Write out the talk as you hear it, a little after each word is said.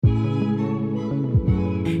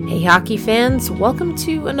Hey hockey fans, welcome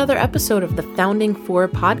to another episode of the Founding Four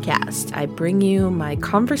podcast. I bring you my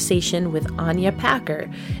conversation with Anya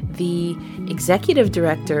Packer, the executive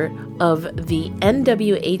director of the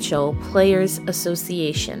NWHL Players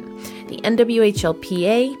Association. The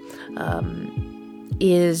NWHLPA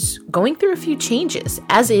is going through a few changes,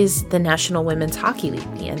 as is the National Women's Hockey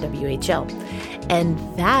League, the NWHL. And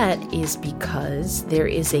that is because there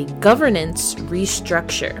is a governance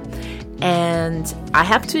restructure. And I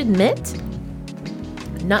have to admit,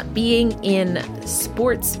 not being in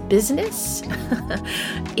sports business,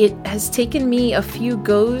 it has taken me a few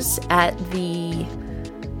goes at the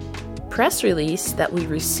press release that we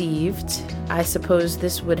received. I suppose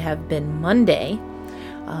this would have been Monday,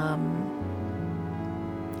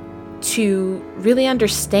 to really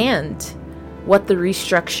understand what the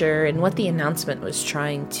restructure and what the announcement was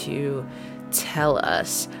trying to tell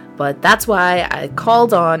us. But that's why I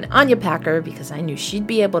called on Anya Packer, because I knew she'd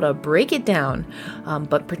be able to break it down.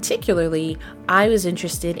 But particularly, I was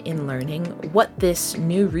interested in learning what this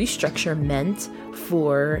new restructure meant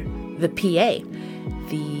for the PA.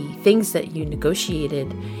 The things that you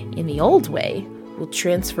negotiated in the old way will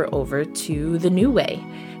transfer over to the new way.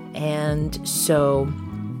 And so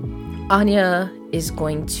Anya is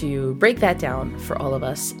going to break that down for all of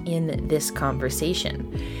us in this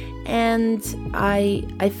conversation. And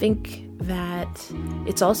I think that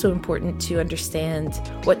it's also important to understand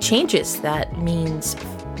what changes that means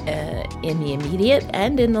in the immediate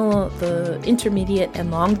and in the intermediate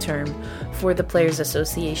and long term for the Players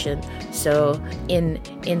Association. So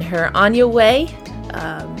in her Anya way,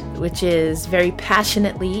 which is very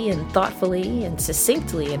passionately and thoughtfully and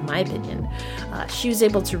succinctly, in my opinion, she was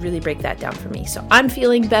able to really break that down for me. So I'm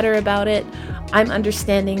feeling better about it. I'm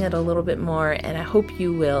understanding it a little bit more, and I hope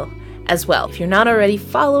you will as well. If you're not already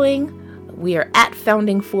following, we are at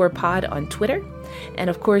Founding4Pod on Twitter. And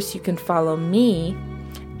of course, you can follow me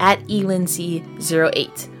at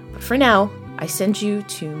elindsay08. But for now, I send you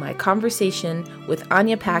to my conversation with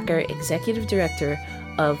Anya Packer, Executive Director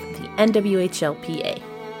of the NWHLPA.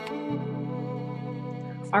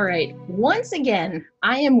 All right. Once again,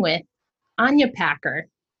 I am with Anya Packer,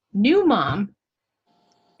 new mom,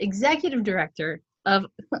 Executive Director of,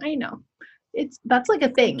 I know, that's like a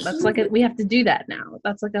thing. That's like we have to do that now.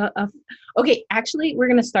 That's like a okay, actually, we're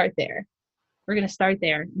going to start there.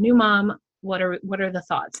 New mom, what are the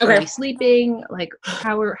thoughts? Okay. Are we sleeping? Like,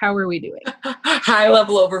 how are we doing? High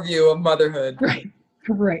level overview of motherhood.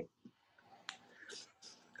 Right.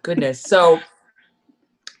 Goodness. So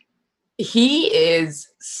he is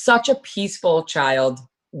such a peaceful child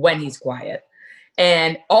when he's quiet.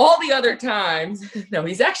 And all the other times, no,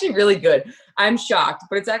 he's actually really good. I'm shocked,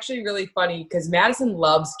 but it's actually really funny because Madison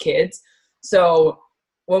loves kids. So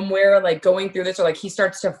when we're like going through this, or like he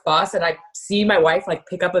starts to fuss and I see my wife like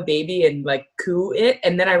pick up a baby and like coo it,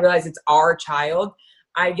 and then I realize it's our child,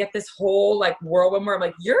 I get this whole like whirlwind where I'm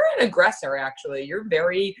like, you're an aggressor, actually. You're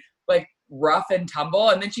very like rough and tumble.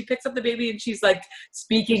 And then she picks up the baby and she's like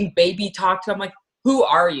speaking baby talk to him. I'm like, who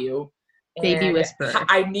are you? Baby whisperer.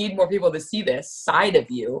 I need more people to see this side of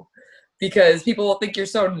you because people will think you're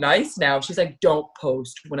so nice now. She's like, don't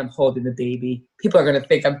post when I'm holding the baby. People are going to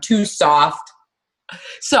think I'm too soft.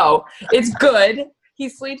 So it's good. He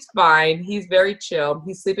sleeps fine. He's very chill.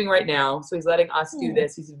 He's sleeping right now. So he's letting us do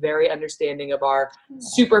this. He's very understanding of our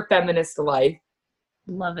super feminist life.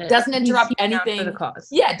 Love it. Doesn't interrupt anything. For the cause.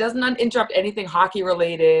 Yeah, does not interrupt anything hockey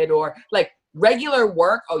related or like regular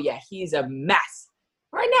work. Oh yeah, he's a mess.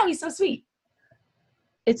 Right now, he's so sweet.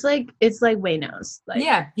 It's like Way knows. Like,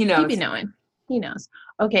 yeah, he knows. He be knowing. He knows.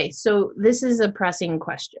 Okay, so this is a pressing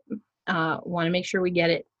question. Want to make sure we get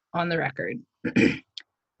it on the record.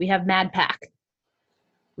 We have Mad Pack.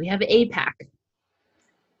 We have A Pack.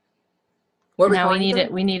 What are we now calling we need them?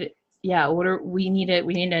 it. We need it. Yeah. We need it.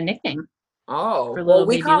 We need a nickname. Oh, for well,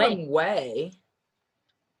 we baby call Way. him Way.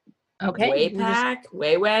 Okay. Way Pack,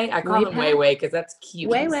 Way. I call him Way because that's cute.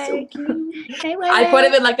 Way. So cute. Hey, Way. I put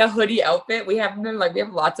him in like a hoodie outfit. We have him in like we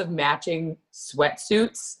have lots of matching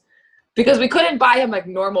sweatsuits because we couldn't buy him like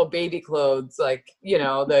normal baby clothes, like you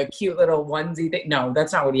know the cute little onesie thing. No,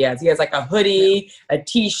 that's not what he has. He has like a hoodie, a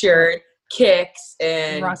t-shirt, kicks,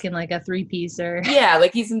 and rocking like a 3-piecer. Yeah,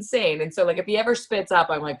 like he's insane. And so like if he ever spits up,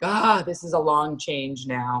 I'm like, this is a long change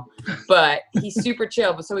now. But he's super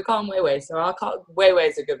chill. But so we call him Way. So I'll call Way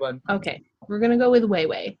is a good one. Okay. We're gonna go with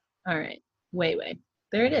Way. All right. Way.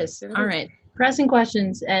 There it is. All right. Pressing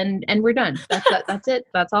questions and we're done. That's it.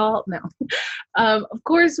 That's all. No. Of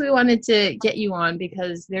course we wanted to get you on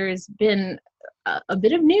because there has been a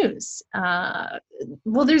bit of news.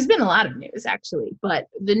 Well, there's been a lot of news actually, but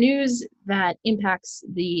the news that impacts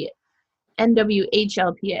the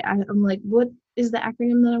NWHLPA. I'm like, what is the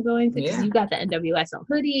acronym that I'm going through? Because Yeah. you got the NWSL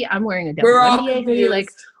hoodie. I'm wearing a We're all WNBA hoodie. Like,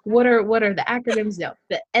 confused. what are the acronyms? No,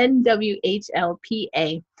 the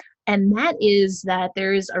NWHLPA. And that is that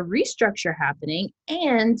there is a restructure happening,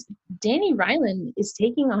 and Danny Ryland is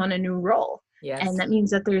taking on a new role. Yes. And that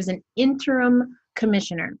means that there's an interim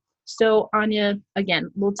commissioner. So Anya,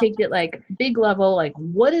 again, we'll take it like big level, like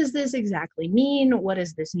what does this exactly mean? What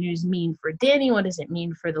does this news mean for Danny? What does it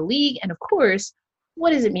mean for the league? And of course,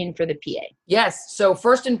 what does it mean for the PA? Yes. So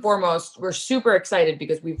first and foremost, we're super excited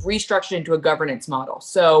because we've restructured into a governance model.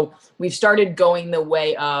 So we've started going the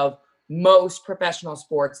way of most professional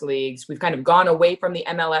sports leagues. We've kind of gone away from the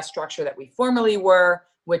MLS structure that we formerly were,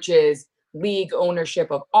 which is league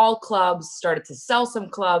ownership of all clubs, started to sell some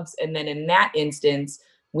clubs. And then in that instance,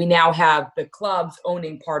 we now have the clubs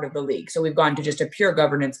owning part of the league. So we've gone to just a pure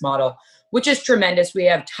governance model, which is tremendous. We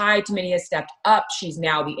have Ty Tamini has stepped up. She's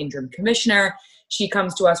now the interim commissioner. She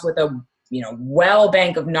comes to us with a well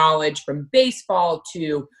bank of knowledge from baseball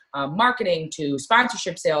to marketing to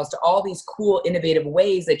sponsorship sales to all these cool, innovative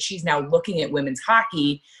ways that she's now looking at women's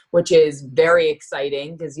hockey, which is very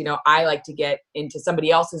exciting because, I like to get into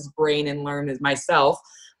somebody else's brain and learn as myself.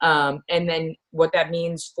 And then what that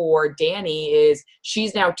means for Danny is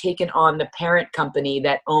she's now taken on the parent company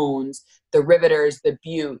that owns the Riveters, the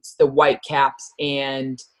Buttes, the Whitecaps,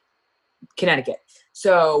 and Connecticut.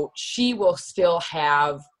 So she will still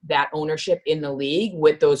have that ownership in the league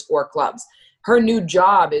with those 4 clubs. Her new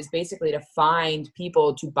job is basically to find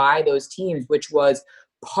people to buy those teams, which was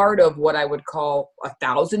part of what I would call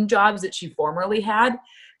 1,000 jobs that she formerly had.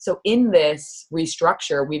 So in this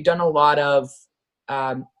restructure, we've done a lot of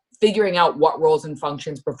figuring out what roles and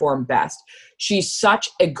functions perform best. She's such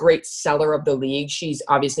a great seller of the league. She's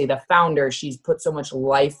obviously the founder. She's put so much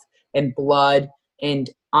life and blood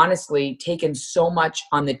and honestly taken so much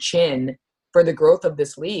on the chin for the growth of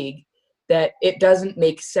this league that it doesn't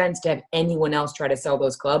make sense to have anyone else try to sell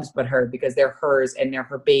those clubs but her, because they're hers and they're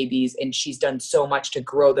her babies, and she's done so much to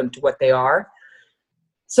grow them to what they are.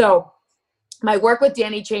 So my work with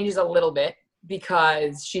Danny changes a little bit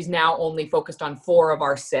because she's now only focused on 4 of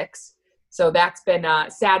our 6. So that's been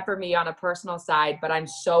sad for me on a personal side, but I'm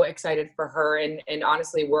so excited for her. And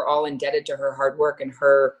honestly, we're all indebted to her hard work and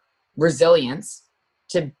her resilience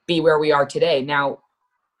to be where we are today. Now,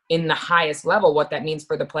 in the highest level, what that means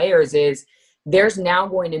for the players is there's now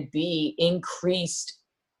going to be increased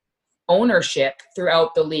ownership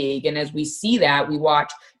throughout the league. And as we see that, we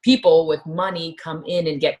watch people with money come in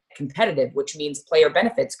and get competitive, which means player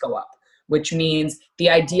benefits go up, which means the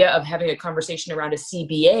idea of having a conversation around a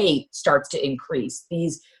CBA starts to increase.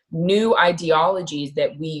 These new ideologies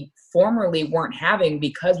that we formerly weren't having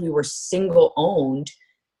because we were single owned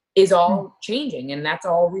is all changing, and that's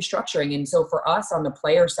all restructuring. And so for us on the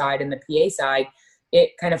player side and the PA side,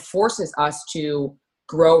 it kind of forces us to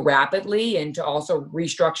grow rapidly and to also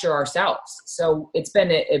restructure ourselves. So it's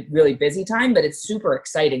been a really busy time, but it's super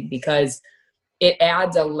exciting because it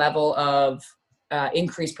adds a level of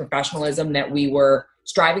increased professionalism that we were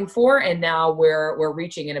striving for, and now we're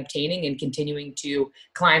reaching and obtaining and continuing to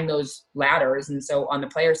climb those ladders. And so on the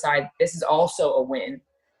player side, this is also a win.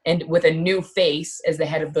 And with a new face as the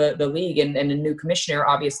head of the league and a new commissioner,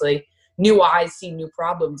 obviously, new eyes see new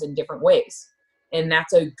problems in different ways. And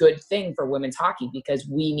that's a good thing for women's hockey because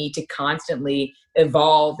we need to constantly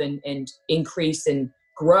evolve and increase and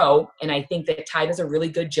grow. And I think that Ty does a really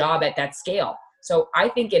good job at that scale. So I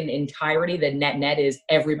think in entirety, the net is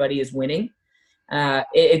everybody is winning.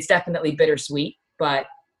 It's definitely bittersweet, but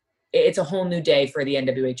it's a whole new day for the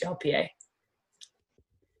NWHLPA.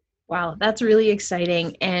 Wow, that's really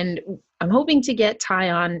exciting. And I'm hoping to get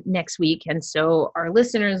Ty on next week. And so our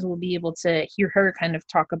listeners will be able to hear her kind of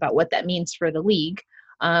talk about what that means for the league.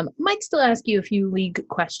 Might still ask you a few league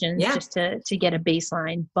questions just to get a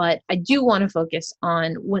baseline, but I do want to focus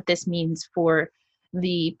on what this means for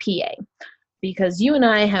the PA. Because you and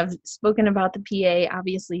I have spoken about the PA,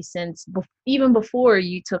 obviously, since even before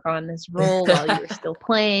you took on this role while you were still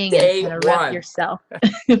playing and kind of rep yourself.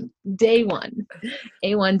 Day one.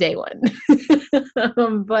 A1, day one.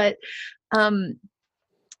 But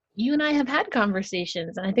you and I have had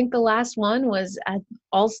conversations, and I think the last one was at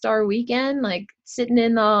All-Star Weekend, like sitting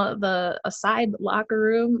in the side locker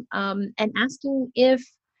room and asking if,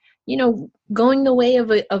 going the way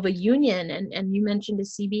of a union, and you mentioned a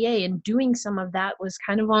CBA, and doing some of that was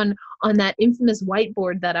kind of on that infamous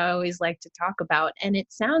whiteboard that I always like to talk about. And it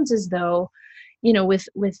sounds as though, with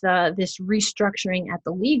this restructuring at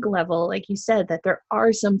the league level, like you said, that there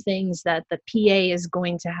are some things that the PA is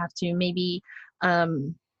going to have to maybe,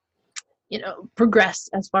 progress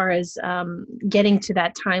as far as getting to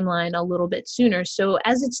that timeline a little bit sooner. So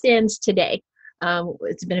as it stands today,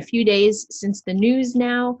 it's been a few days since the news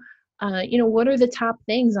now. What are the top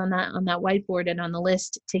things on that whiteboard and on the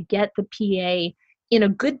list to get the PA in a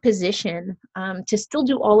good position to still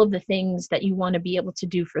do all of the things that you want to be able to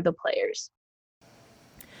do for the players?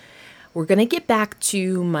 We're going to get back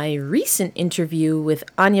to my recent interview with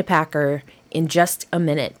Anya Packer in just a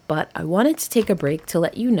minute, but I wanted to take a break to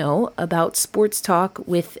let you know about Sports Talk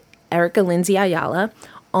with Erica Lindsay Ayala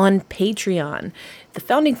on Patreon. The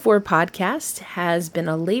Founding Four podcast has been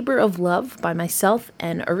a labor of love by myself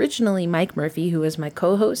and originally Mike Murphy, who was my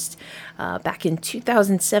co-host. Back in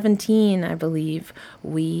 2017, I believe,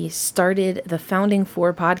 we started the Founding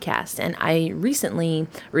Four podcast, and I recently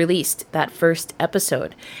released that first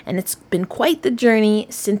episode. And it's been quite the journey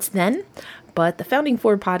since then. But the Founding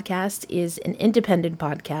Four podcast is an independent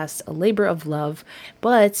podcast, a labor of love,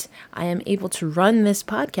 but I am able to run this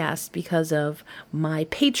podcast because of my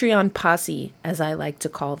Patreon posse, as I like to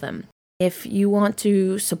call them. If you want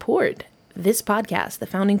to support this podcast, the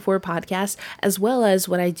Founding Four podcast, as well as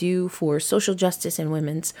what I do for social justice in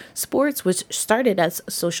women's sports, which started as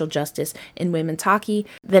social justice in women's hockey,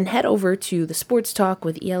 then head over to the Sports Talk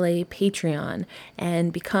with ELA Patreon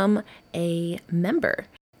and become a member.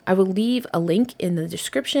 I will leave a link in the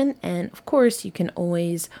description, and of course, you can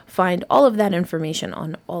always find all of that information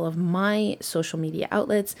on all of my social media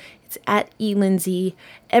outlets. It's at elindsay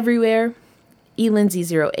everywhere,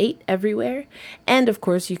 elindsay08 everywhere, and of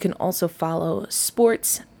course, you can also follow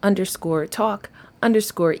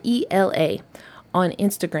sports_talk_ELA on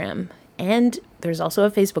Instagram, and there's also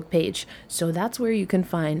a Facebook page, so that's where you can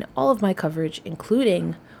find all of my coverage,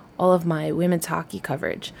 including all of my women's hockey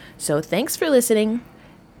coverage. So thanks for listening.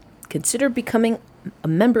 Consider becoming a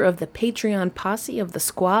member of the Patreon posse of the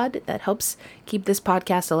squad that helps keep this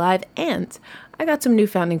podcast alive. And I got some new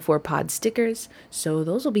Founding Four Pod stickers, so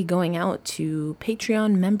those will be going out to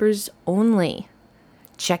Patreon members only.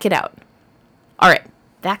 Check it out. All right,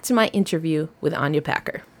 back to my interview with Anya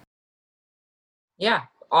Packer. Yeah,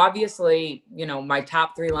 obviously, my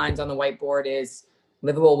top 3 lines on the whiteboard is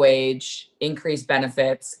livable wage, increased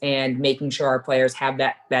benefits, and making sure our players have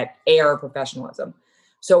that air of professionalism.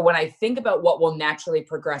 So when I think about what will naturally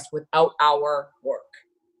progress without our work,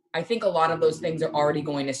 I think a lot of those things are already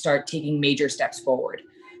going to start taking major steps forward.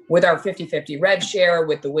 With our 50-50 rev share,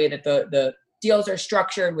 with the way that the deals are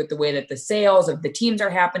structured, with the way that the sales of the teams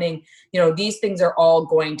are happening, these things are all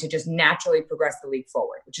going to just naturally progress the league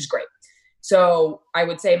forward, which is great. So I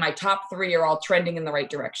would say my top 3 are all trending in the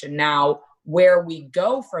right direction. Now, where we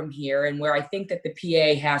go from here and where I think that the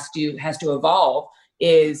PA has to evolve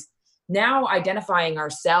is now identifying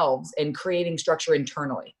ourselves and creating structure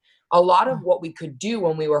internally. A lot of what we could do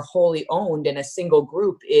when we were wholly owned in a single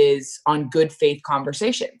group is on good faith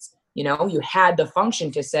conversations. You had the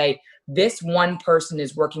function to say, this one person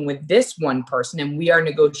is working with this one person and we are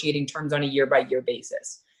negotiating terms on a year by year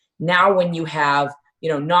basis. Now, when you have,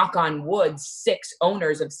 knock on wood, 6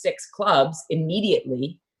 owners of 6 clubs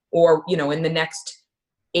immediately, or, in the next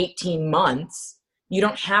 18 months, you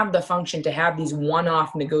don't have the function to have these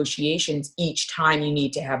one-off negotiations each time you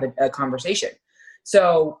need to have a conversation.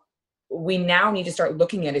 So we now need to start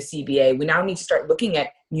looking at a CBA. We now need to start looking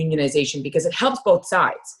at unionization because it helps both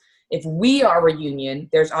sides. If we are a union,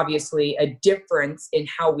 there's obviously a difference in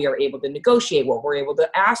how we are able to negotiate, what we're able to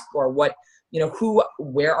ask for,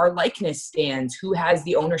 where our likeness stands, who has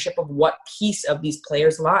the ownership of what piece of these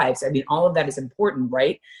players' lives. I mean, all of that is important,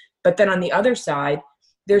 right? But then on the other side,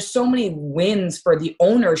 there's so many wins for the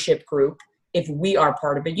ownership group if we are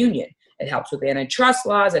part of a union. It helps with antitrust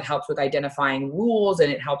laws, it helps with identifying rules,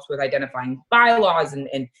 and it helps with identifying bylaws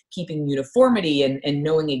and keeping uniformity and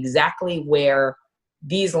knowing exactly where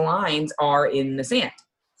these lines are in the sand.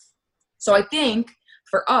 So I think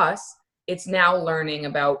for us, it's now learning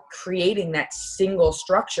about creating that single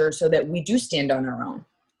structure so that we do stand on our own.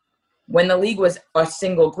 When the league was a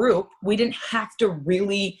single group, we didn't have to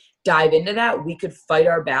really dive into that. We could fight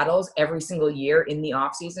our battles every single year in the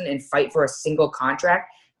off season and fight for a single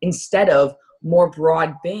contract instead of more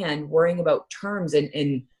broadband worrying about terms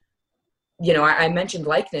and I mentioned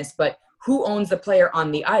likeness, but who owns the player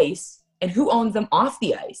on the ice and who owns them off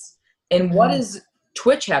the ice? And what does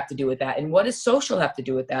Twitch have to do with that? And what does social have to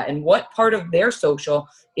do with that? And what part of their social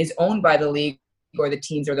is owned by the league or the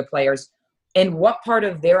teams or the players? And what part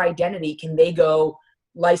of their identity can they go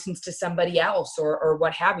license to somebody else or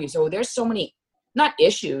what have you? So there's so many, not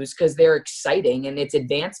issues because they're exciting and it's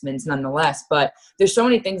advancements nonetheless, but there's so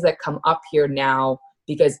many things that come up here now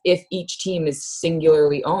because if each team is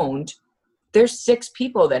singularly owned, there's 6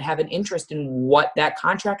 people that have an interest in what that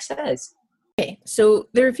contract says. Okay, so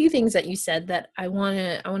there are a few things that you said that I want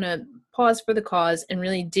to pause for the cause and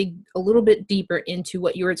really dig a little bit deeper into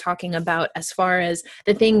what you were talking about as far as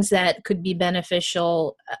the things that could be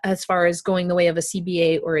beneficial as far as going the way of a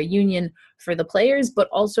CBA or a union for the players, but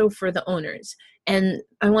also for the owners. And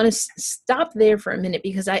I want to stop there for a minute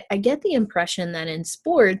because I get the impression that in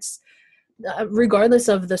sports, regardless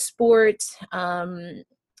of the sport,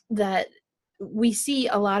 that we see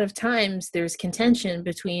a lot of times there's contention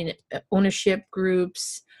between ownership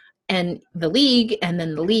groups and the league, and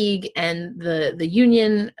then the league and the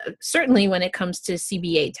union, certainly when it comes to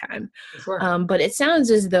CBA time. Sure. But it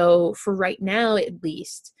sounds as though, for right now at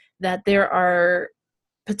least, that there are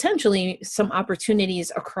potentially some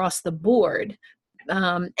opportunities across the board.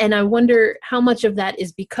 And I wonder how much of that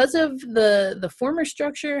is because of the former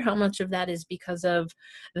structure, how much of that is because of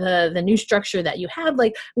the new structure that you have.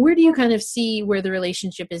 Like, where do you kind of see where the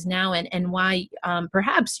relationship is now, and why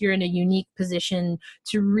perhaps you're in a unique position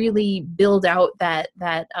to really build out that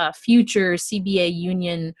future CBA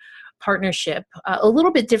union partnership a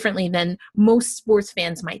little bit differently than most sports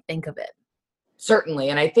fans might think of it? Certainly.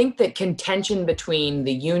 And I think that contention between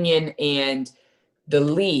the union and the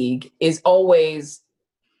league is always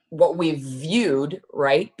what we've viewed,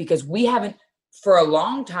 right? Because we haven't for a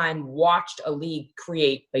long time watched a league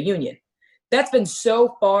create a union. That's been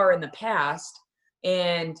so far in the past.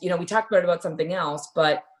 And, we talked about something else,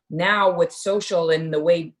 but now with social and the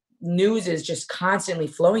way news is just constantly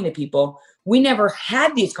flowing to people, we never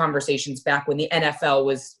had these conversations back when the NFL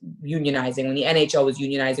was unionizing, when the NHL was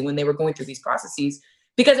unionizing, when they were going through these processes,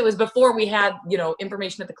 because it was before we had,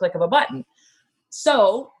 information at the click of a button.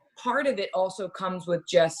 So part of it also comes with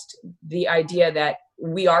just the idea that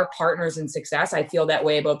we are partners in success. I feel that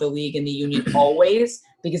way about the league and the union always,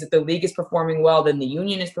 because if the league is performing well, then the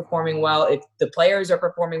union is performing well. If the players are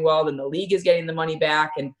performing well, then the league is getting the money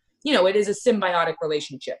back. And, it is a symbiotic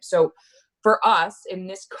relationship. So for us in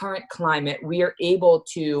this current climate, we are able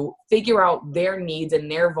to figure out their needs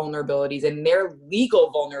and their vulnerabilities and their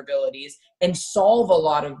legal vulnerabilities and solve a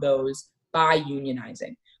lot of those by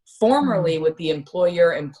unionizing. Formerly, with the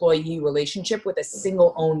employer-employee relationship with a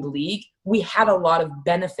single-owned league, we had a lot of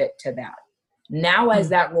benefit to that. Now, as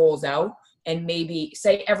that rolls out, and maybe,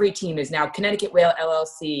 say, every team is now Connecticut Whale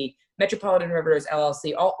LLC, Metropolitan Rivers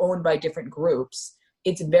LLC, all owned by different groups,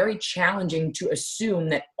 it's very challenging to assume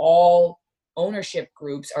that all ownership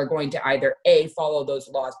groups are going to either A, follow those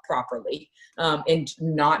laws properly and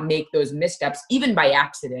not make those missteps, even by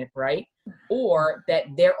accident, right? Or that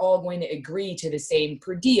they're all going to agree to the same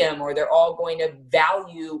per diem, or they're all going to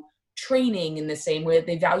value training in the same way that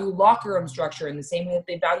they value locker room structure, in the same way that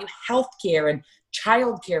they value healthcare and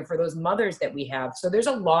childcare for those mothers that we have. So there's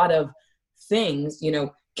a lot of things,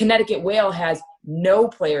 Connecticut Whale has no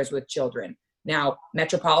players with children. Now,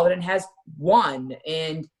 Metropolitan has one,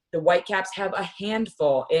 and the Whitecaps have a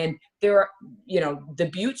handful, and there are,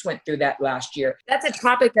 the Buttes went through that last year. That's a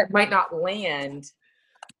topic that might not land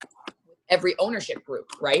every ownership group,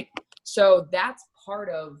 right? So that's part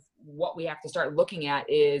of what we have to start looking at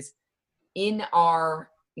is in our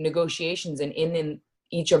negotiations and in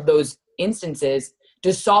each of those instances,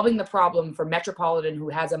 does solving the problem for Metropolitan, who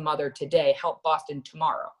has a mother today, help Boston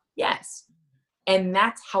tomorrow? Yes. And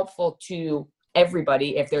that's helpful to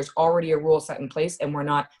everybody if there's already a rule set in place and we're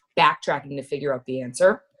not backtracking to figure out the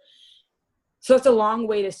answer. So it's a long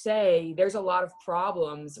way to say there's a lot of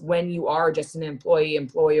problems when you are just an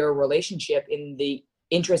employee-employer relationship in the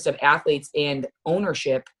interest of athletes and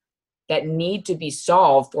ownership that need to be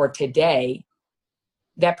solved for today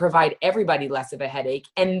that provide everybody less of a headache.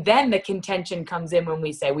 And then the contention comes in when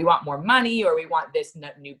we say we want more money, or we want this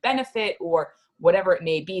new benefit, or whatever it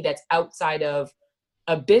may be that's outside of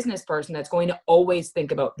a business person that's going to always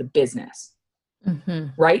think about the business. Mm-hmm.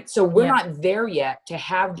 Right? So we're not there yet to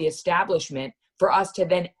have the establishment for us to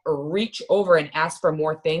then reach over and ask for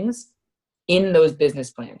more things in those business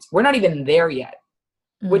plans. We're not even there yet,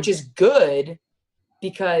 which is good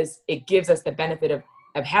because it gives us the benefit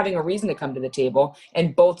of having a reason to come to the table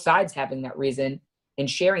and both sides having that reason and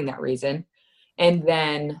sharing that reason. And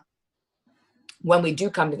then when we do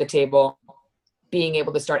come to the table, being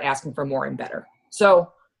able to start asking for more and better.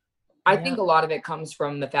 So I think a lot of it comes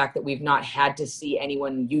from the fact that we've not had to see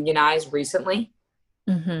anyone unionize recently.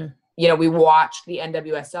 Mm-hmm. We watched the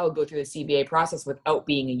NWSL go through the CBA process without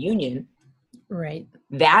being a union. Right.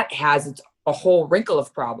 That has a whole wrinkle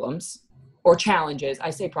of problems or challenges. I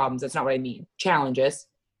say problems. That's not what I mean. Challenges.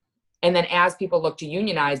 And then as people look to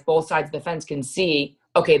unionize, both sides of the fence can see,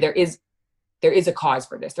 okay, there is a cause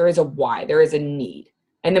for this. There is a why. There is a need.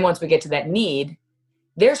 And then once we get to that need,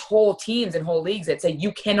 there's whole teams and whole leagues that say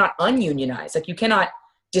you cannot ununionize. Like you cannot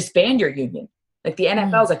disband your union. Like the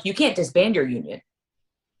NFL is like, you can't disband your union.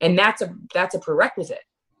 And that's a prerequisite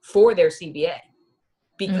for their CBA,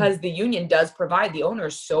 because the union does provide the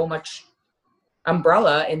owners so much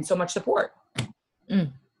umbrella and so much support.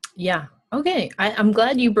 Yeah. Okay. I'm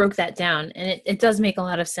glad you broke that down. And it does make a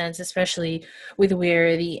lot of sense, especially with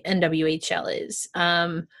where the NWHL is.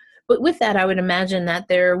 But with that, I would imagine that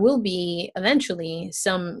there will be eventually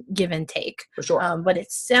some give and take. For sure. But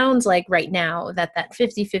it sounds like right now that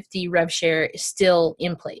 50-50 rev share is still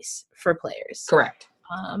in place for players. Correct.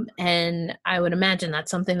 And I would imagine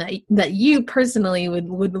that's something that you personally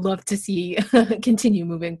would love to see continue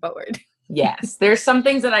moving forward. Yes. There's some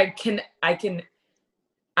things that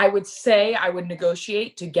I would say I would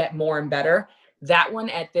negotiate to get more and better. That one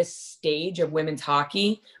at this stage of women's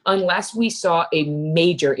hockey, unless we saw a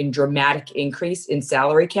major and dramatic increase in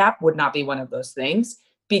salary cap, would not be one of those things,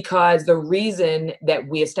 because the reason that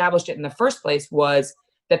we established it in the first place was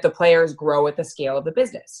that the players grow at the scale of the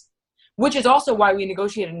business, which is also why we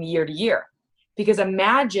negotiated in year to year. Because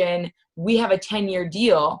imagine we have a 10-year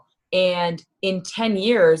deal, and in 10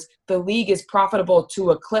 years, the league is profitable to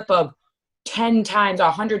a clip of 10 times,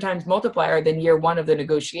 100 times multiplier than year one of the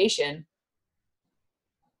negotiation.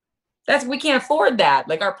 We can't afford that.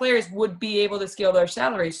 Like, our players would be able to scale their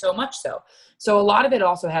salaries so much so. So a lot of it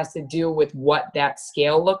also has to do with what that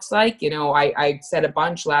scale looks like. You know, I said a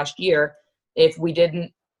bunch last year, if we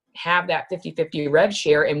didn't have that 50-50 rev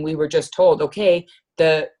share and we were just told, okay,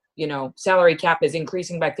 the, salary cap is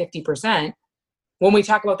increasing by 50%. When we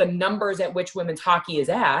talk about the numbers at which women's hockey is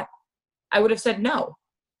at, I would have said no.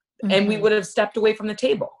 And we would have stepped away from the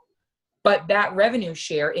table. But that revenue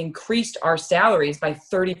share increased our salaries by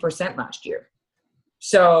 30% last year.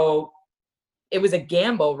 So it was a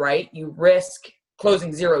gamble, right? You risk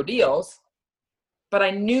closing 0 deals. But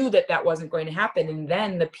I knew that wasn't going to happen. And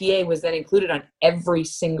then the PA was then included on every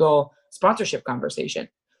single sponsorship conversation.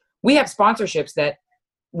 We have sponsorships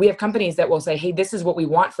we have companies that will say, hey, this is what we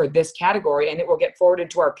want for this category. And it will get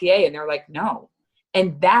forwarded to our PA. And they're like, no.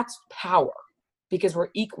 And that's power, because we're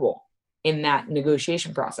equal in that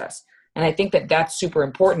negotiation process. And I think that's super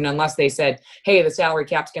important, unless they said, hey, the salary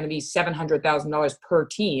cap's going to be $700,000 per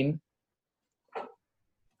team.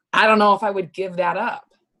 I don't know if I would give that up.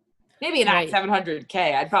 Maybe not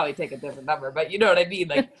 700K. I'd probably take a different number, but you know what I mean?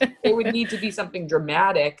 Like, it would need to be something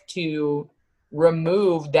dramatic to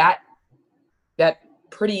remove that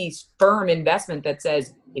pretty firm investment that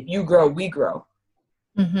says, if you grow, we grow.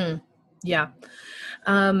 Yeah.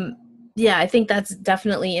 Yeah, I think that's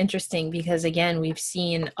definitely interesting, because again, we've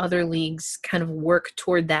seen other leagues kind of work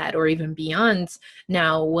toward that, or even beyond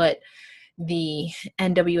now what the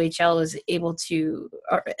NWHL is able to,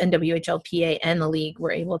 or NWHLPA and the league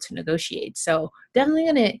were able to negotiate. So definitely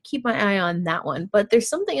going to keep my eye on that one. But there's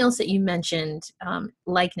something else that you mentioned,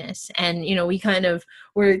 likeness. And, we kind of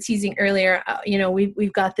were teasing earlier,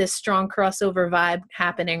 we've got this strong crossover vibe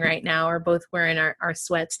happening right now. We're both wearing our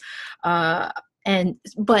sweats.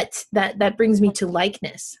 But that brings me to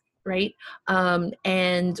likeness, right?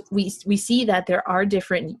 And we see that there are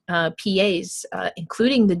different PAs,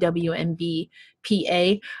 including the WNB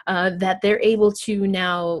PA, that they're able to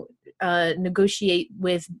now negotiate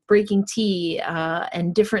with Breaking Tea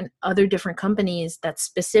and different companies that's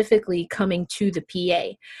specifically coming to the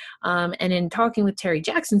PA. And in talking with Terry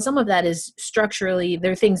Jackson, some of that is structurally,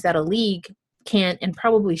 there are things that a league can't and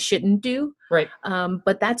probably shouldn't do. Right.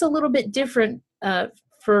 But that's a little bit different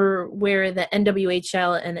for where the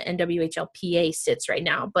NWHL and the NWHLPA sits right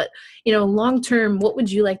now. But, long term, what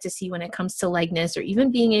would you like to see when it comes to likeness, or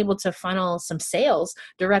even being able to funnel some sales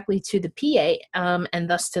directly to the PA and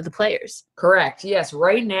thus to the players? Correct. Yes.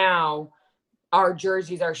 Right now, our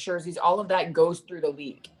jerseys, our shirts, all of that goes through the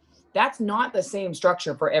league. That's not the same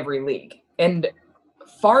structure for every league. And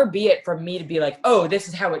far be it from me to be like, oh, this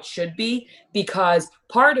is how it should be, because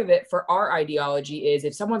part of it for our ideology is,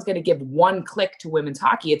 if someone's going to give one click to women's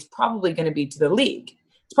hockey, it's probably going to be to the league.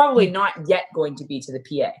 It's probably not yet going to be to the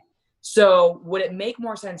PA. So would it make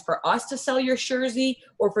more sense for us to sell your jersey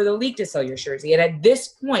or for the league to sell your jersey? And at this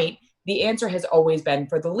point, the answer has always been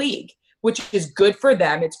for the league, which is good for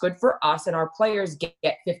them. It's good for us, and our players get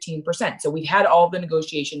 15%. So we've had all the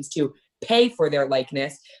negotiations to pay for their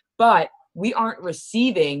likeness, but we aren't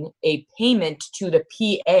receiving a payment to the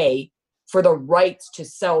PA for the rights to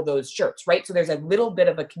sell those shirts, right? So there's a little bit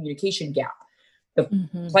of a communication gap. The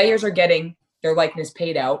players are getting their likeness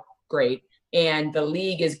paid out, great, and the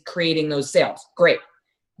league is creating those sales, great.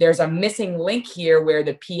 There's a missing link here where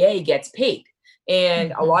the PA gets paid,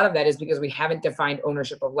 and a lot of that is because we haven't defined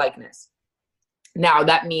ownership of likeness. Now,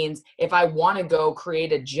 that means if I want to go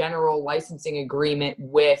create a general licensing agreement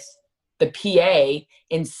with the PA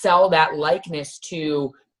and sell that likeness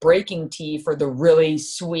to Breaking Tea for the really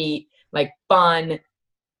sweet, like fun,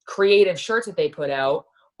 creative shirts that they put out,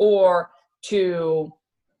 or to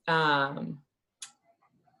pop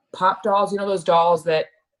dolls, those dolls that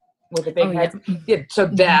with the big heads. Yeah. So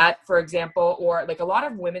that, for example, or like a lot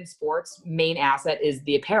of women's sports main asset is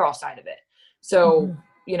the apparel side of it. So,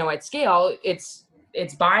 at scale, it's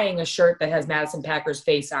buying a shirt that has Madison Packer's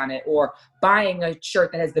face on it, or buying a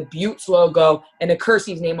shirt that has the Buttes logo and a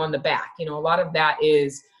Kersey's name on the back. A lot of that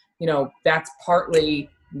is, that's partly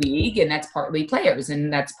league and that's partly players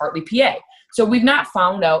and that's partly PA. So we've not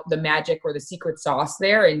found out the magic or the secret sauce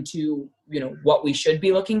there into, what we should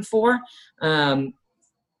be looking for.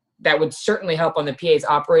 That would certainly help on the PA's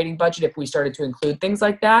operating budget if we started to include things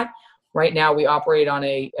like that. Right now we operate on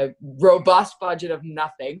a robust budget of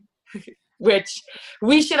nothing, which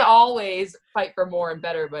we should always fight for more and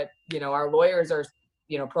better. But, our lawyers are,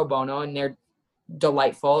 pro bono, and they're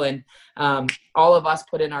delightful. And all of us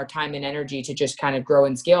put in our time and energy to just kind of grow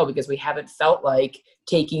and scale, because we haven't felt like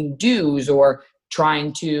taking dues or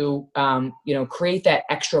trying to, create that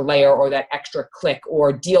extra layer or that extra click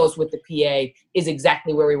or deals with the PA is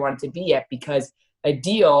exactly where we want it to be at, because a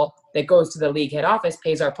deal that goes to the league head office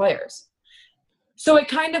pays our players. So it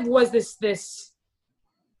kind of was this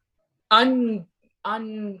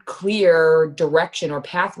unclear direction or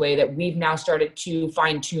pathway that we've now started to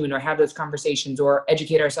fine tune or have those conversations or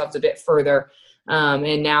educate ourselves a bit further.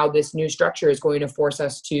 And now this new structure is going to force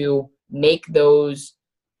us to make those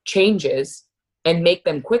changes and make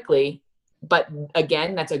them quickly. But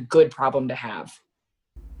again, that's a good problem to have.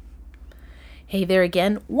 Hey there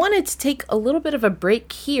again. Wanted to take a little bit of a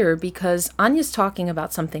break here because Anya's talking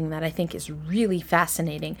about something that I think is really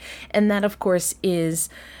fascinating. And that, of course, is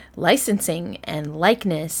licensing and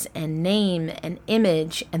likeness and name and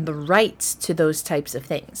image and the rights to those types of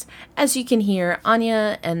things. As you can hear,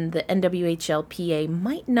 Anya and the NWHLPA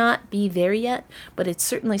might not be there yet, but it's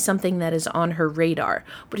certainly something that is on her radar.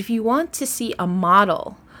 But if you want to see a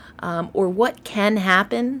model or what can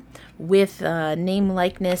happen with name,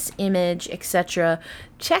 likeness, image, etc.,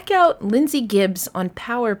 check out Lindsay Gibbs on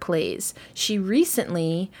Power Plays. She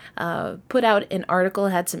recently put out an article,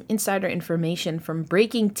 had some insider information from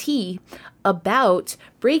Breaking Tea about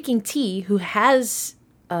Breaking Tea, who has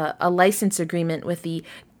a license agreement with the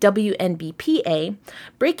WNBPA.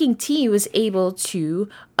 Breaking Tea was able to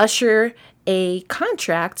usher a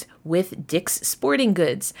contract with Dick's Sporting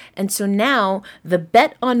Goods. And so now the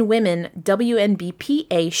Bet on Women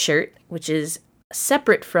WNBPA shirt, which is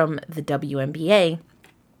separate from the WNBA,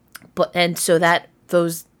 and so that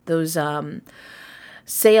those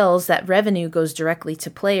sales, that revenue goes directly to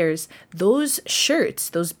players. Those shirts,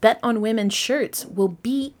 those Bet on Women shirts, will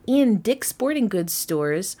be in Dick's Sporting Goods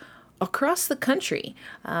stores across the country.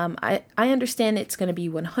 I understand it's going to be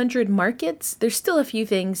 100 markets. There's still a few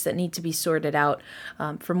things that need to be sorted out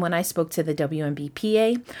from when I spoke to the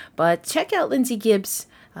WNBPA, but check out Lindsay Gibbs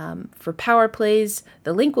for Power Plays.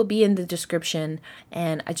 The link will be in the description,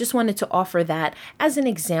 and I just wanted to offer that as an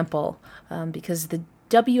example because the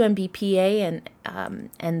WNBPA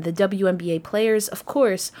and the WNBA players, of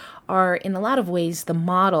course, are in a lot of ways the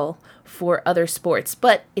model for other sports.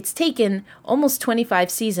 But it's taken almost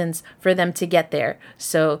 25 seasons for them to get there.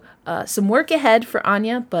 So some work ahead for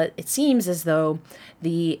Anya, but it seems as though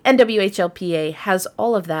the NWHLPA has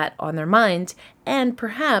all of that on their mind, and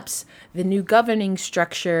perhaps the new governing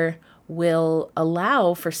structure will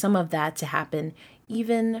allow for some of that to happen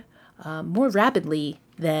even more rapidly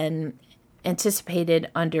than anticipated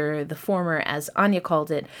under the former, as Anya called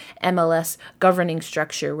it, MLS governing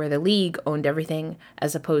structure, where the league owned everything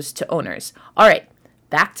as opposed to owners. All right,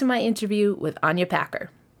 back to my interview with Anya Packer.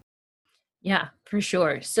 Yeah, for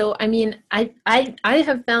sure. So, I mean, I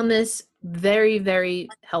have found this very, very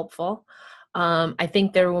helpful. I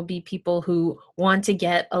think there will be people who want to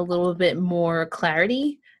get a little bit more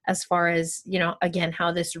clarity as far as, again,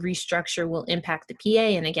 how this restructure will impact the PA.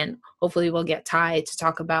 And again, hopefully we'll get Ty to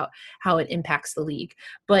talk about how it impacts the league.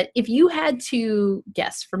 But if you had to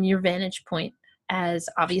guess from your vantage point as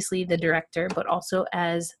obviously the director, but also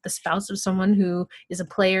as the spouse of someone who is a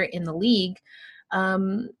player in the league,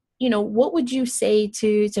 what would you say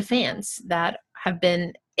to fans that have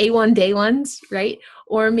been A1 day ones, right?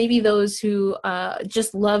 Or maybe those who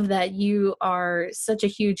just love that you are such a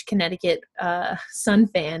huge Connecticut Sun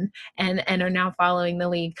fan and are now following the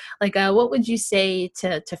league. Like, what would you say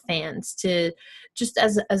to fans, to just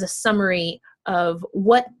as a summary of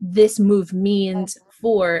what this move means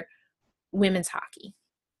for women's hockey?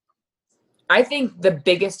 I think the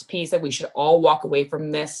biggest piece that we should all walk away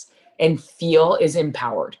from this and feel is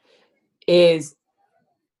empowered is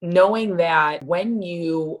knowing that when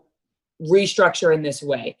you restructure in this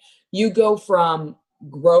way, you go from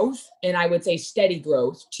growth, and I would say steady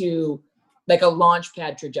growth, to like a launch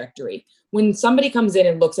pad trajectory. When somebody comes in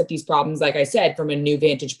and looks at these problems, like I said, from a new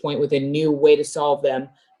vantage point with a new way to solve them,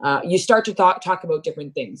 you start to talk about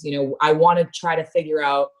different things. I want to try to figure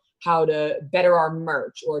out how to better our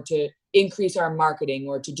merch, or to increase our marketing,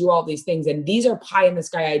 or to do all these things. And these are pie in the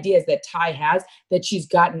sky ideas that Ty has, that she's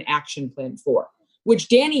got an action plan for, which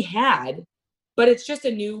Danny had, but it's just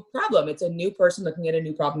a new problem. It's a new person looking at a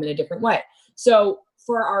new problem in a different way. So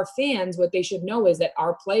for our fans, what they should know is that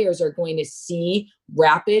our players are going to see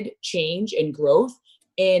rapid change and growth,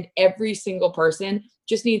 and every single person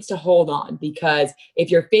just needs to hold on. Because if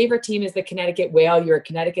your favorite team is the Connecticut Whale, you're a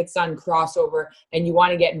Connecticut Sun crossover, and you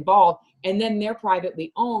want to get involved, and then they're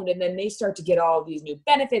privately owned, and then they start to get all these new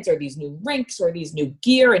benefits, or these new rinks, or these new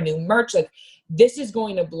gear and new merch, like this is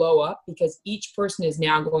going to blow up, because each person is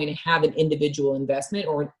now going to have an individual investment,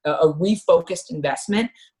 or a refocused investment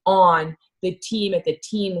on the team at the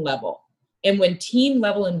team level. And when team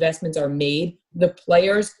level investments are made, the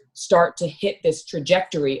players start to hit this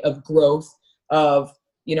trajectory of growth, of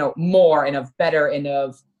more, and of better, and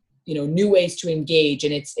of new ways to engage.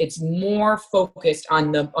 And it's more focused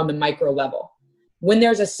on the micro level. When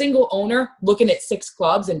there's a single owner looking at 6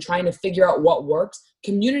 clubs and trying to figure out what works,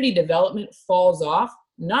 community development falls off,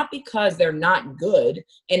 not because they're not good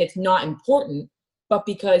and it's not important, but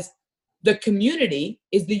because the community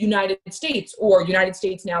is the United States, or United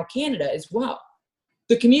States now Canada as well.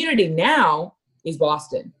 The community now is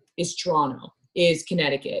Boston, is Toronto, is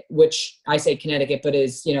Connecticut, which I say Connecticut, but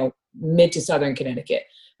is, mid to southern Connecticut.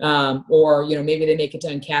 Or maybe they make it to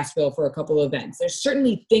Uncasville for a couple of events. There's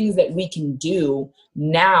certainly things that we can do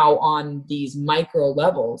now on these micro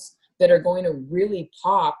levels that are going to really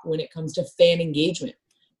pop when it comes to fan engagement.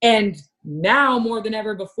 And now more than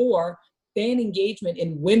ever before, fan engagement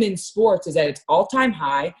in women's sports is at its all-time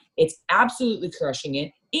high. It's absolutely crushing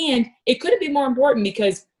it. And it couldn't be more important,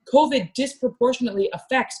 because COVID disproportionately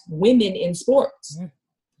affects women in sports. Mm-hmm.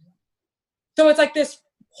 So it's like this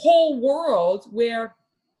whole world where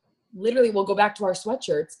literally we'll go back to our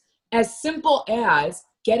sweatshirts, as simple as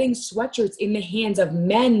getting sweatshirts in the hands of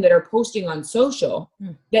men that are posting on social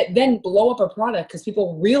that then blow up a product because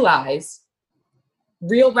people realize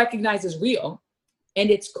real recognizes real and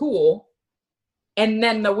it's cool. And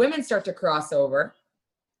then the women start to cross over,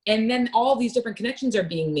 and then all these different connections are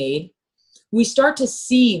being made. We start to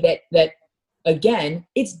see that again,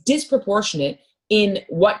 it's disproportionate in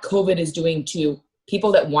what COVID is doing to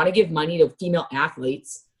people that want to give money to female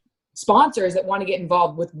athletes, sponsors that want to get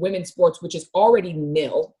involved with women's sports, which is already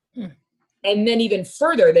nil. And then even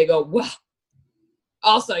further, they go, well,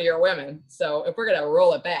 also you're women. So if we're going to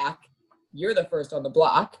roll it back, you're the first on the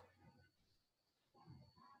block.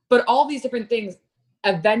 But all these different things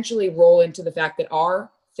eventually roll into the fact that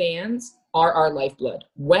our fans are our lifeblood.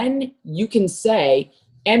 When you can say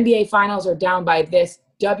NBA finals are down by this,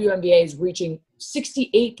 WNBA is reaching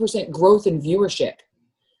 68% growth in viewership.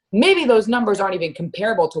 Maybe those numbers aren't even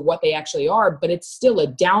comparable to what they actually are, but it's still a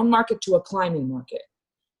down market to a climbing market.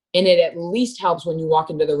 And it at least helps when you walk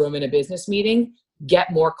into the room in a business meeting,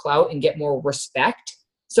 get more clout and get more respect.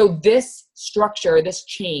 So this structure, this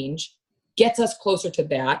change gets us closer to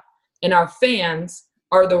that. And our fans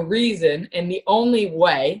are the reason and the only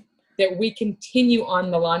way that we continue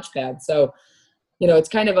on the launch pad. So, it's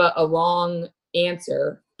kind of a long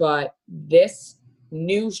answer, but this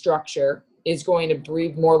new structure is going to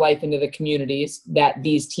breathe more life into the communities that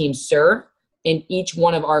these teams serve. And each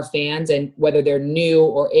one of our fans, and whether they're new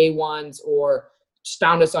or A1s or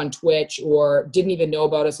found us on Twitch or didn't even know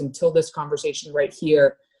about us until this conversation right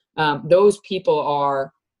here, those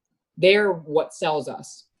people they're what sells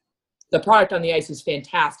us. The product on the ice is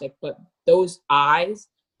fantastic, but those eyes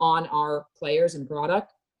on our players and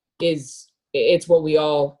product it's what we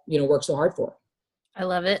all, work so hard for. I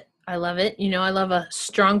love it. I love it. I love a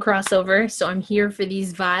strong crossover. So I'm here for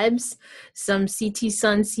these vibes. Some CT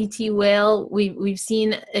Sun, CT Whale. We've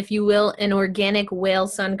seen, if you will, an organic Whale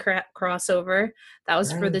Sun crossover. That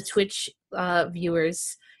was for the Twitch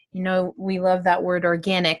viewers. We love that word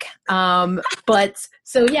organic. But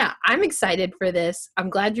so yeah, I'm excited for this. I'm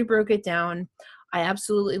glad you broke it down. I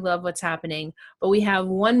absolutely love what's happening. But we have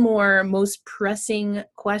one more most pressing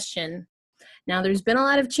question. Now, there's been a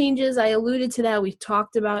lot of changes. I alluded to that. We've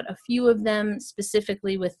talked about a few of them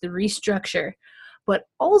specifically with the restructure. But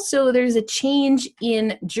also there's a change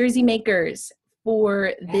in jersey makers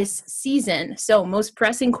for this season. So most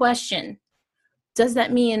pressing question, does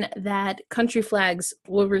that mean that country flags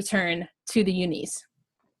will return to the unis?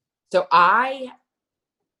 So I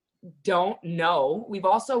don't know, we've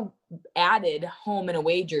also added home and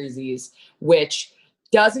away jerseys, which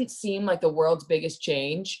doesn't seem like the world's biggest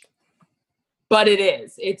change, but it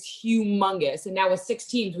is. It's humongous. And now with 6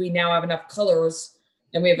 teams, we now have enough colors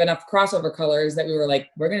and we have enough crossover colors that we were like,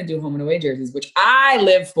 we're going to do home and away jerseys, which I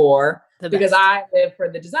live for because I live for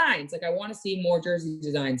the designs. Like I want to see more jersey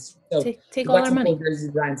designs. So take all our money. Cool jersey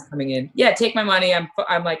designs coming in. Yeah, take my money.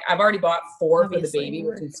 I'm like, I've already bought 4 for the baby,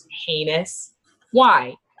 which is heinous.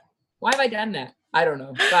 Why have I done that? I don't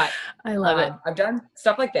know, but I love it. I've done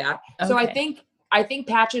stuff like that. Okay. So I think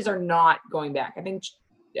patches are not going back. I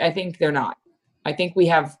think they're not. I think we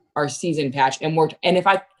have our season patch and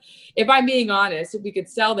if I'm being honest, if we could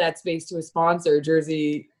sell that space to a sponsor,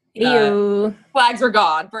 jersey flags were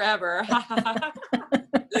gone forever.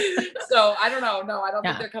 So I don't know. No, I don't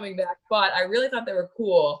think they're coming back, but I really thought they were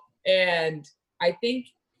cool. And I think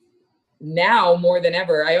now more than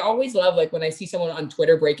ever, I always love like when I see someone on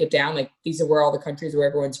Twitter break it down, like these are where all the countries where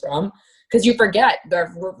everyone's from. Cause you forget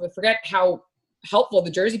how helpful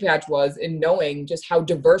the jersey patch was in knowing just how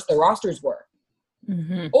diverse the rosters were.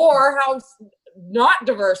 Mm-hmm. Or how not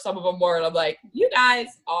diverse some of them were. And I'm like, you guys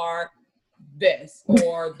are this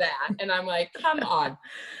or that. And I'm like, come on.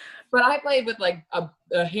 But I played with like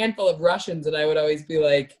a handful of Russians and I would always be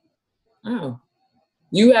like, oh,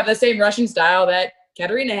 you have the same Russian style that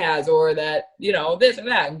Katerina has or that, this or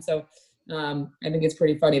that. And so I think it's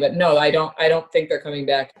pretty funny. But no, I don't think they're coming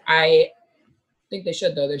back. I think they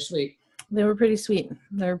should, though. They're sweet. They were pretty sweet.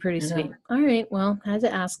 Sweet. All right. Well, I had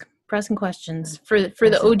to ask. Pressing questions for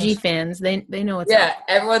the OG fans. They know it's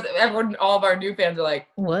everyone, all of our new fans are like,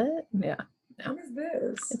 what? Yeah. What is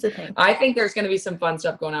this? It's a thing. I think there's going to be some fun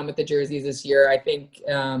stuff going on with the jerseys this year. I think,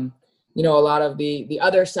 a lot of the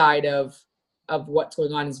other side of what's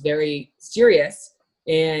going on is very serious.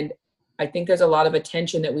 And I think there's a lot of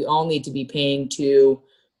attention that we all need to be paying to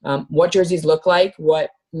what jerseys look like,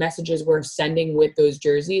 what messages we're sending with those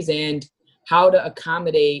jerseys, and how to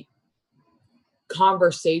accommodate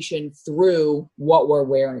conversation through what we're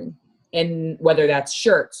wearing, and whether that's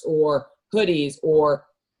shirts or hoodies or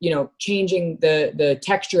changing the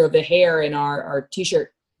texture of the hair in our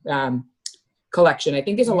t-shirt collection. I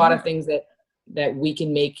think there's a lot of things that we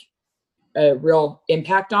can make a real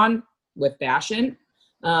impact on with fashion,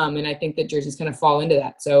 and I think that jerseys kind of fall into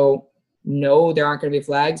that. So no, there aren't going to be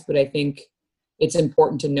flags, but I think it's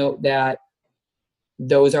important to note that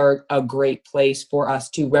those are a great place for us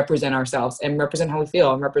to represent ourselves and represent how we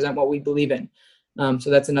feel and represent what we believe in. So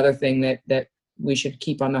that's another thing that we should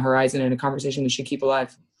keep on the horizon and a conversation we should keep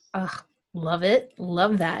alive. Love it.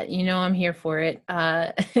 Love that. I'm here for it.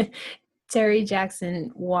 Terry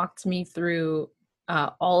Jackson walked me through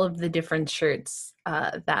all of the different shirts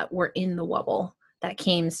that were in the Wubble that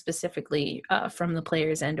came specifically from the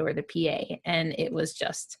players and or the PA. And it was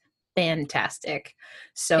just fantastic.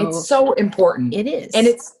 So it's so important. It is.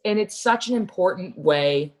 And it's such an important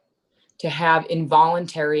way to have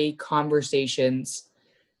involuntary conversations.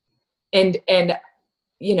 And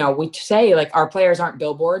we say like our players aren't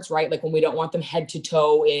billboards, right? Like when we don't want them head to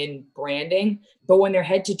toe in branding, but when they're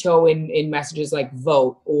head to toe in messages like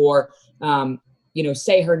vote or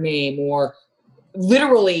say her name or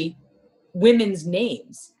literally women's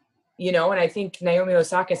names, and I think Naomi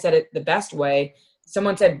Osaka said it the best way.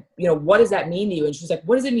 Someone said, what does that mean to you? And she was like,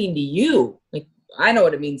 what does it mean to you? Like, I know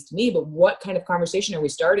what it means to me, but what kind of conversation are we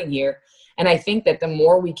starting here? And I think that the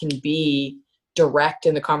more we can be direct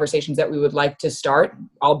in the conversations that we would like to start,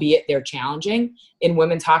 albeit they're challenging, in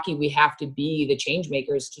women's hockey, we have to be the change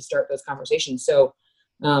makers to start those conversations. So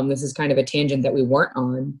this is kind of a tangent that we weren't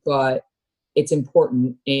on, but it's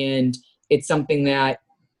important. And it's something that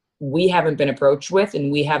we haven't been approached with,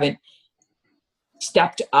 and we haven't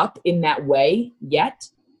stepped up in that way yet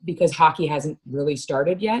because hockey hasn't really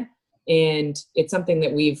started yet. And it's something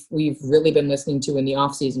that we've really been listening to in the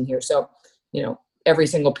off season here. So, every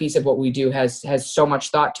single piece of what we do has so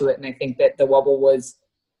much thought to it. And I think that the Wubble was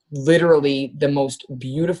literally the most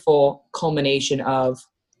beautiful culmination of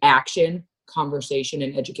action, conversation,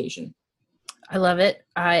 and education. I love it.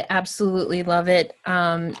 I absolutely love it.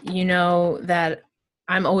 That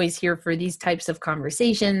I'm always here for these types of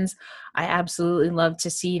conversations. I absolutely love to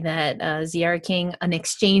see that Ziara King, an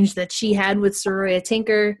exchange that she had with Saroya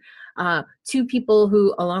Tinker, 2 people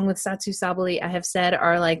who, along with Satsu Sabali, I have said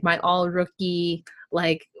are like my all rookie,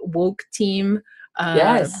 like woke team.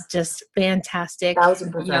 Yes. Just fantastic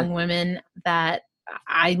 1,000%. Young women that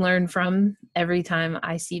I learn from every time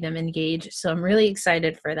I see them engage. So I'm really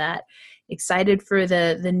excited for that. Excited for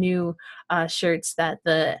the new shirts that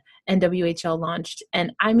the NWHL launched.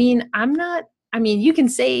 And I mean, I'm not I mean, you can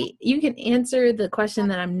answer the question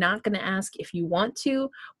that I'm not going to ask if you want to,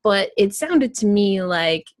 but it sounded to me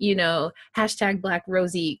like, hashtag Black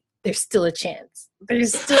Rosie, there's still a chance.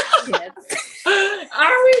 There's still a chance.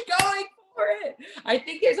 Are we going for it? I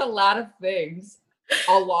think there's a lot of things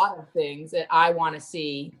that I want to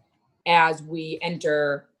see as we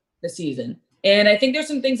enter the season. And I think there's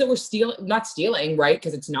some things that we're not stealing, right?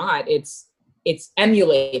 Because it's not, it's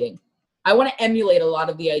emulating. I want to emulate a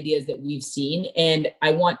lot of the ideas that we've seen, and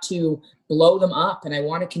I want to blow them up, and I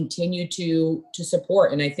want to continue to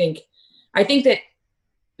support. And I think that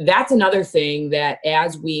that's another thing that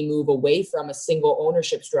as we move away from a single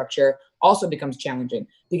ownership structure also becomes challenging,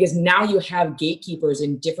 because now you have gatekeepers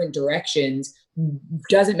in different directions.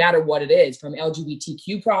 Doesn't matter what it is, from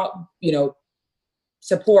LGBTQ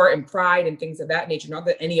support and pride and things of that nature. Not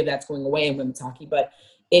that any of that's going away in women's hockey, but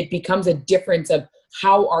it becomes a difference of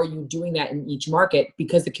how are you doing that in each market,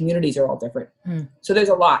 because the communities are all different. So there's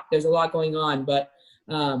a lot going on, but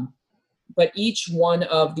each one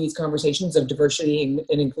of these conversations of diversity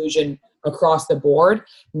and inclusion across the board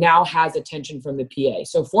now has attention from the PA.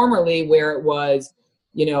 So formerly, where it was,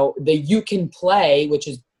 the You Can Play, which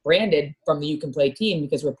is branded from the You Can Play team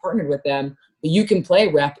because we're partnered with them, the You Can Play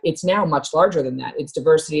rep, it's now much larger than that. It's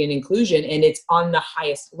diversity and inclusion, and it's on the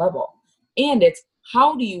highest level. And it's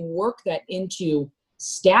how do you work that into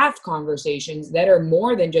staff conversations that are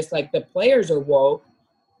more than just like the players are woke,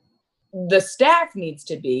 the staff needs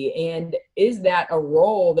to be. And is that a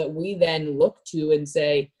role that we then look to and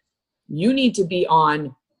say, you need to be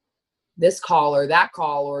on this call or that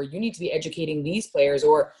call, or you need to be educating these players,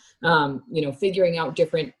 or, figuring out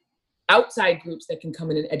different outside groups that can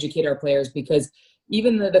come in and educate our players. Because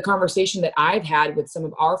even the conversation that I've had with some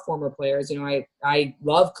of our former players, I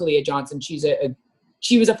love Kalia Johnson.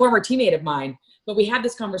 She was a former teammate of mine, but we had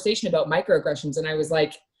this conversation about microaggressions, and I was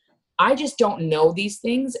like, I just don't know these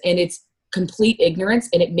things, and it's complete ignorance,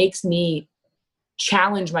 and it makes me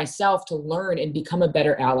challenge myself to learn and become a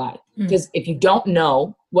better ally. Because if you don't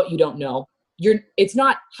know what you don't know, it's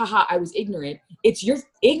not, haha, I was ignorant. It's you're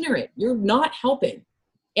ignorant. You're not helping.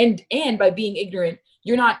 And by being ignorant,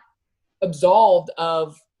 you're not absolved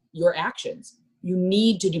of your actions. You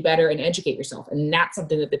need to do better and educate yourself. And that's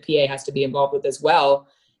something that the PA has to be involved with as well,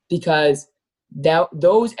 because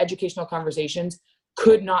those educational conversations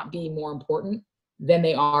could not be more important than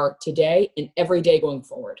they are today and every day going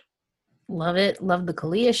forward. Love it. Love the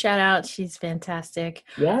Kalia shout out. She's fantastic.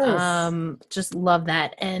 Yes. Just love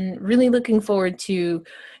that. And really looking forward to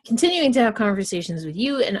continuing to have conversations with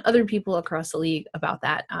you and other people across the league about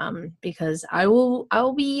that. Because I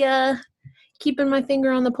will be keeping my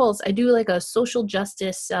finger on the pulse. I do like a social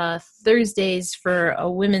justice Thursdays for a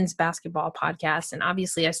women's basketball podcast. And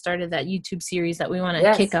obviously I started that YouTube series that we want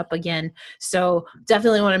to kick up again. So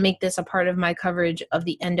definitely want to make this a part of my coverage of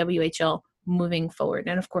the NWHL moving forward.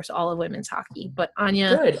 And of course, all of women's hockey. But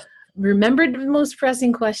Anya, remembered the most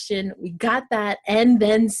pressing question. We got that and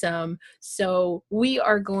then some. So we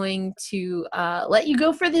are going to let you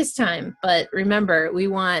go for this time. But remember, we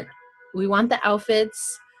want the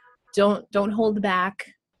outfits. Don't hold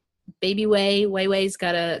back. Baby Way's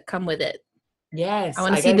gotta come with it. Yes. I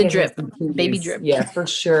want to see the drip. Baby drip. Yeah, for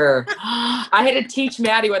sure. I had to teach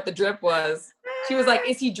Maddie what the drip was. She was like,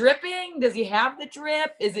 is he dripping? Does he have the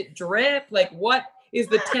drip? Is it drip? Like, what is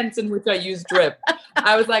the tense in which I use drip?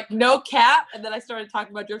 I was like, no cap. And then I started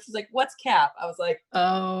talking about drip. She's like, what's cap? I was like,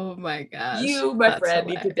 oh my gosh. You, my friend,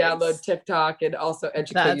 need to download TikTok and also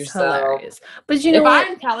educate yourself. Hilarious. But you know if what?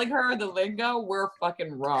 I'm telling her the lingo, we're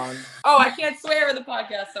fucking wrong. Oh, I can't swear in the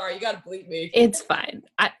podcast. Sorry, you got to bleep me. It's fine.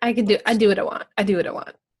 I do what I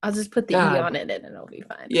want. I'll just put the E on it and it'll be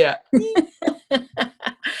fine. Yeah.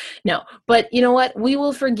 No, but you know what? We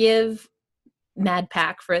will forgive Mad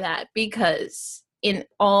Pack for that, because in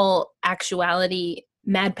all actuality,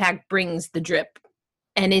 Mad Pack brings the drip.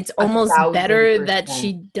 And it's almost better that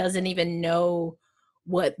she doesn't even know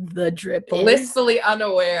what the drip is. Blissfully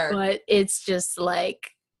unaware. But it's just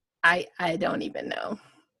like, I don't even know.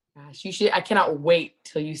 Gosh, I cannot wait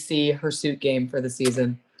till you see her suit game for the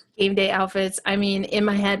season. Game day outfits. I mean, in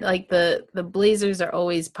my head, like the blazers are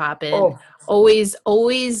always popping. Oh.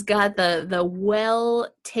 Always got the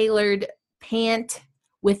well-tailored pant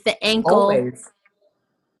with the ankle. Always.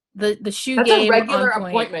 The shoe That's game. That's a regular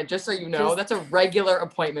appointment, just so you know. That's a regular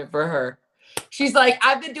appointment for her. She's like,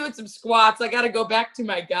 I've been doing some squats. I got to go back to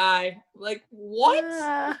my guy. Like, what?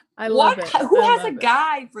 I love it. Who has a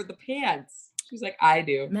guy for the pants? She's like, I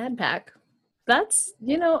do. Mad Pack. That's,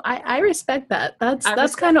 I respect that.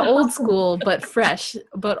 That's kind of old school, but fresh,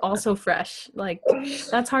 but also fresh. Like,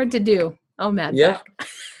 that's hard to do. Oh, Mad Pack.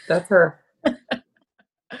 That's her.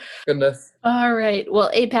 Goodness. All right.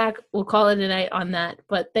 Well, APAC, we'll call it a night on that.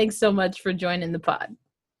 But thanks so much for joining the pod.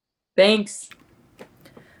 Thanks.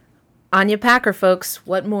 Anya Packer, folks,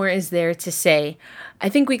 what more is there to say? I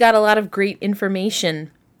think we got a lot of great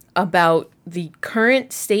information about the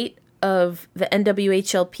current state of the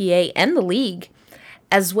NWHLPA and the league,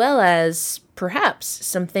 as well as perhaps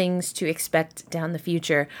some things to expect down the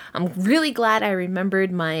future. I'm really glad I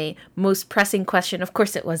remembered my most pressing question. Of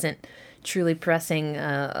course, it wasn't truly pressing,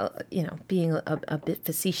 being a bit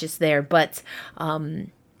facetious there, but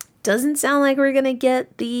doesn't sound like we're going to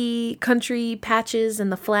get the country patches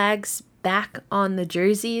and the flags back on the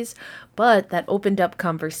jerseys, but that opened up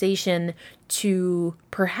conversation to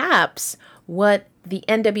perhaps what the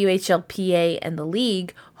NWHLPA and the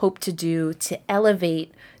league hope to do to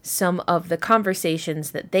elevate some of the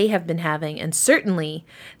conversations that they have been having, and certainly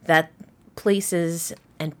that places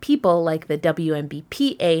and people like the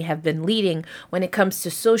WNBPA have been leading when it comes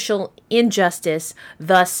to social injustice,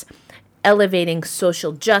 thus elevating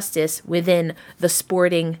social justice within the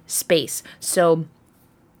sporting space. So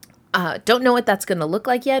don't know what that's going to look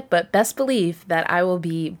like yet, but best believe that I will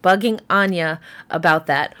be bugging Anya about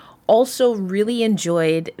that. Also really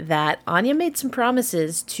enjoyed that Anya made some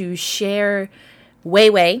promises to share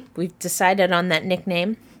Weiwei. We've decided on that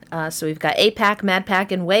nickname. So we've got APAC,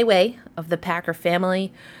 MadPack, and Weiwei of the Packer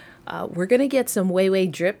family. We're going to get some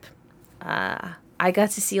Weiwei drip. I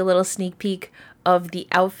got to see a little sneak peek of the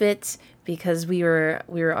outfit because we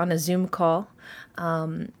were on a Zoom call.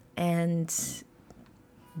 And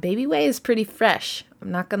Baby Wei is pretty fresh.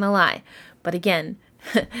 I'm not going to lie. But again,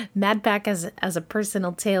 MadPack as a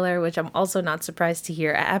personal tailor, which I'm also not surprised to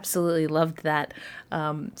hear. I absolutely loved that.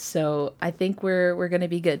 So I think we're going to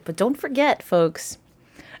be good. But don't forget, folks,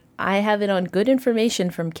 I have it on good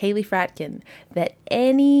information from Kaylee Fratkin that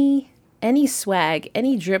any swag,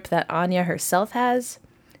 any drip that Anya herself has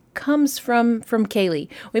comes from Kaylee.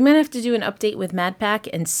 We might have to do an update with MadPack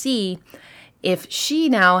and see if she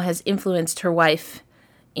now has influenced her wife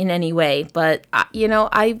in any way. But,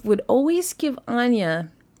 I would always give Anya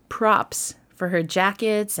props for her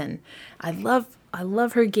jackets, and I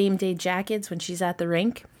love her game day jackets when she's at the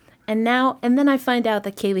rink. And then I find out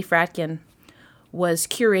that Kaylee Fratkin was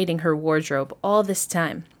curating her wardrobe all this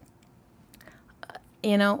time.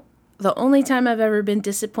 The only time I've ever been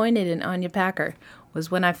disappointed in Anya Packer was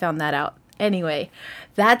when I found that out. Anyway,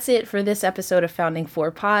 that's it for this episode of Founding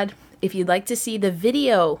 4 Pod. If you'd like to see the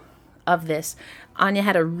video of this, Anya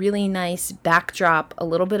had a really nice backdrop, a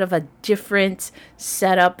little bit of a different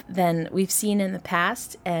setup than we've seen in the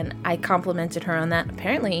past, and I complimented her on that.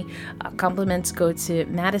 Apparently, compliments go to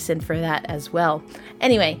Madison for that as well.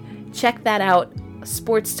 Anyway, check that out,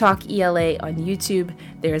 Sports Talk ELA on YouTube.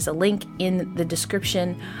 There's a link in the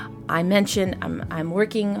description. I mentioned I'm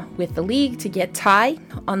working with the league to get Ty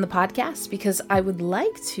on the podcast because I would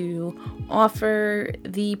like to offer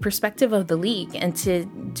the perspective of the league and to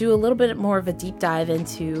do a little bit more of a deep dive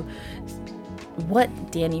into what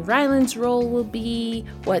Danny Ryland's role will be,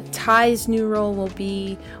 what Ty's new role will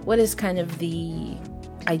be, what is kind of the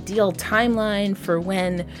ideal timeline for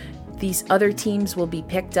when these other teams will be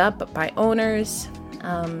picked up by owners.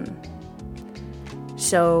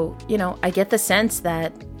 So, I get the sense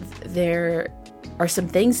that there are some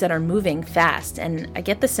things that are moving fast, and I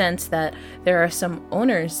get the sense that there are some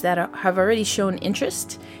owners that have already shown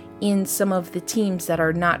interest in some of the teams that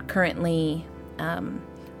are not currently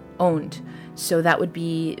owned. So that would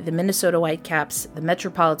be the Minnesota Whitecaps, the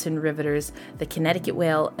Metropolitan Riveters, the Connecticut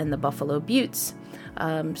Whale, and the Buffalo Beauts.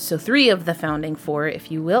 So 3 of the founding 4,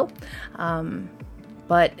 if you will.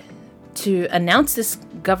 But to announce this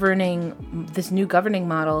new governing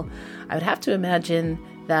model, I would have to imagine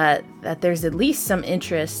that there's at least some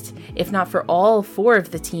interest, if not for all 4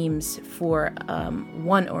 of the teams, for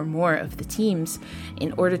 1 or more of the teams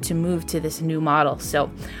in order to move to this new model.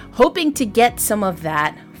 So hoping to get some of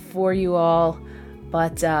that for you all.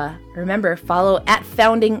 But remember, follow at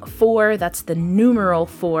Founding4, that's the numeral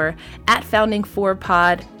 4, at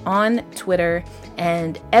Founding4Pod on Twitter,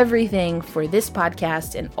 and everything for this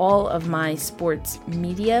podcast and all of my sports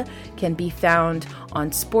media can be found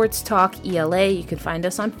on Sports Talk ELA. You can find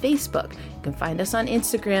us on Facebook. You can find us on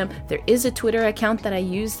Instagram. There is a Twitter account that I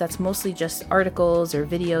use that's mostly just articles or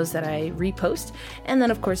videos that I repost. And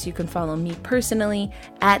then, of course, you can follow me personally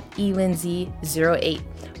at elindsay08.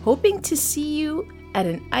 Hoping to see you at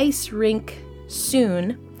an ice rink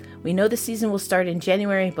soon. We know the season will start in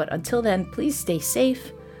January, but until then, please stay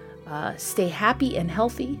safe, stay happy and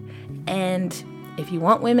healthy, and if you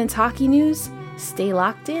want women's hockey news, stay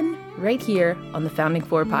locked in right here on the Founding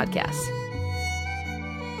 4 podcast.